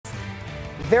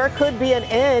There could be an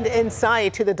end in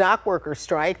sight to the dock worker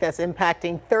strike that's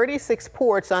impacting 36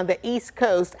 ports on the East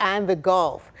Coast and the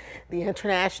Gulf. The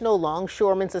International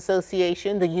Longshoremen's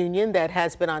Association, the union that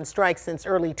has been on strike since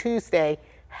early Tuesday,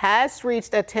 has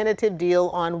reached a tentative deal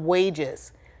on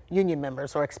wages. Union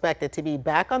members are expected to be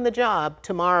back on the job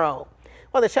tomorrow.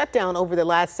 Well, the shutdown over the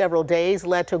last several days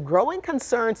led to growing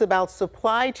concerns about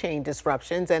supply chain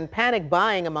disruptions and panic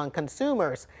buying among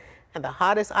consumers. And the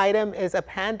hottest item is a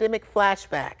pandemic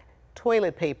flashback,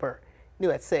 toilet paper.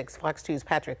 New at 6, Fox 2's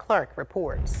Patrick Clark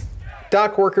reports.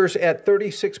 Dock workers at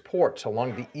 36 ports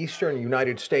along the eastern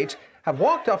United States have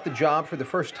walked off the job for the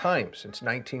first time since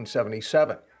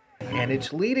 1977. And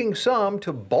it's leading some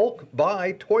to bulk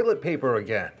buy toilet paper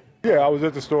again. Yeah, I was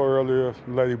at the store earlier.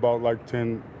 The lady bought like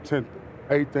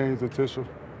 8 things of tissue.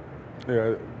 Yeah,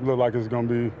 it looked like it's going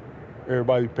to be,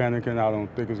 everybody panicking. I don't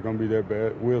think it's going to be that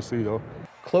bad. We'll see though.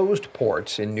 Closed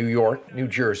ports in New York, New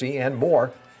Jersey, and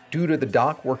more due to the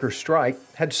dock worker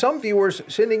strike had some viewers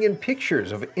sending in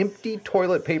pictures of empty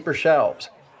toilet paper shelves.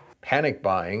 Panic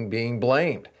buying being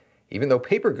blamed, even though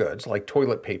paper goods like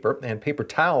toilet paper and paper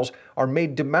towels are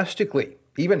made domestically,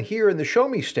 even here in the Show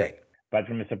Me State. But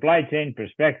from a supply chain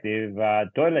perspective,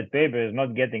 toilet paper is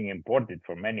not getting imported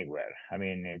from anywhere. I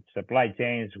mean, it's supply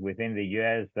chains within the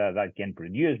U.S. That can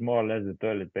produce more or less the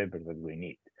toilet paper that we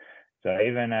need. So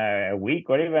even a week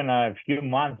or even a few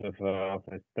months of a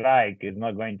strike is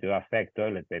not going to affect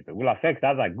toilet paper. It will affect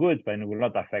other goods, but it will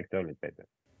not affect toilet paper.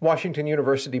 Washington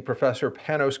University professor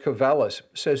Panos Kavelis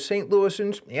says St.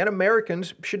 Louisans and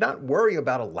Americans should not worry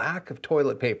about a lack of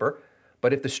toilet paper.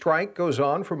 But if the strike goes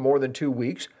on for more than 2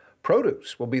 weeks,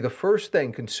 produce will be the first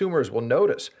thing consumers will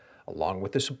notice, along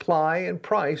with the supply and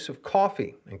price of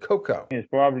coffee and cocoa. It's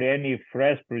probably any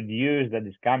fresh produce that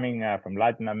is coming from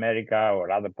Latin America or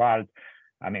other parts.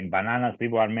 I mean, bananas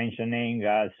people are mentioning.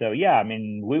 So yeah, I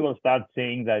mean, we will start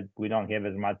seeing that we don't have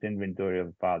as much inventory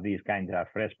of these kinds of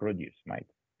fresh produce, Mike.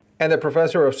 And the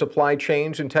professor of supply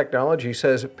chains and technology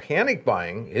says panic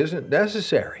buying isn't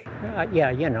necessary.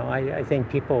 Yeah, you know, I think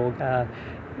people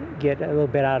get a little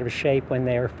bit out of shape when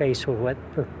they are faced with what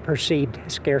perceived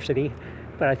scarcity.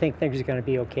 But I think things are going to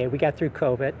be okay. We got through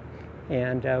COVID,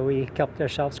 and we kept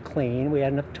ourselves clean. We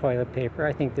had enough toilet paper.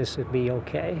 I think this would be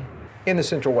okay. In the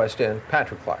Central West End,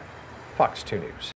 Patrick Clark, Fox 2 News.